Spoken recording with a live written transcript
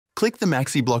click the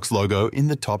MaxiBlocks logo in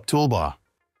the top toolbar.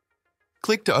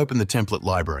 Click to open the template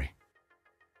library.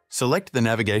 Select the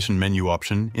navigation menu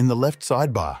option in the left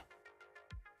sidebar.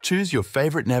 Choose your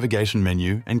favorite navigation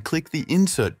menu and click the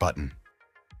Insert button.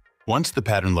 Once the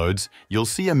pattern loads, you'll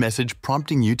see a message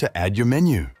prompting you to add your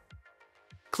menu.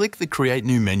 Click the Create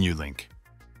New Menu link.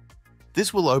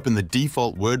 This will open the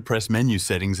default WordPress menu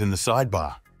settings in the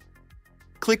sidebar.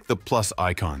 Click the plus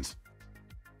icons.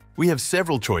 We have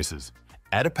several choices: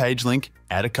 add a page link,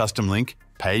 add a custom link,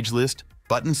 page list,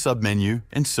 button submenu,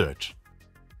 and search.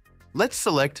 Let's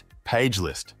select Page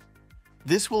List.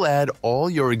 This will add all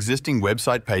your existing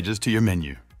website pages to your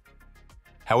menu.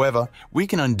 However, we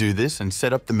can undo this and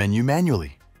set up the menu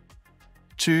manually.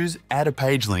 Choose Add a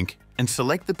Page Link and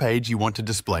select the page you want to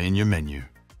display in your menu.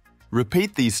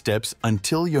 Repeat these steps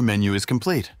until your menu is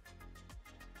complete.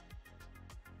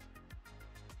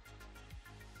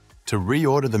 To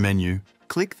reorder the menu,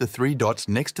 click the three dots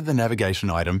next to the navigation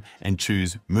item and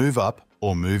choose Move Up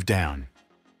or Move Down.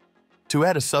 To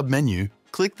add a submenu,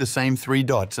 click the same three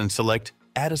dots and select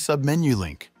Add a Submenu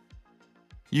link.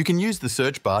 You can use the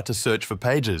search bar to search for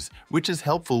pages, which is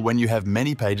helpful when you have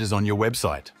many pages on your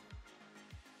website.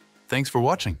 Thanks for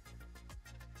watching.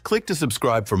 Click to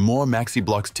subscribe for more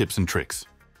MaxiBlocks tips and tricks.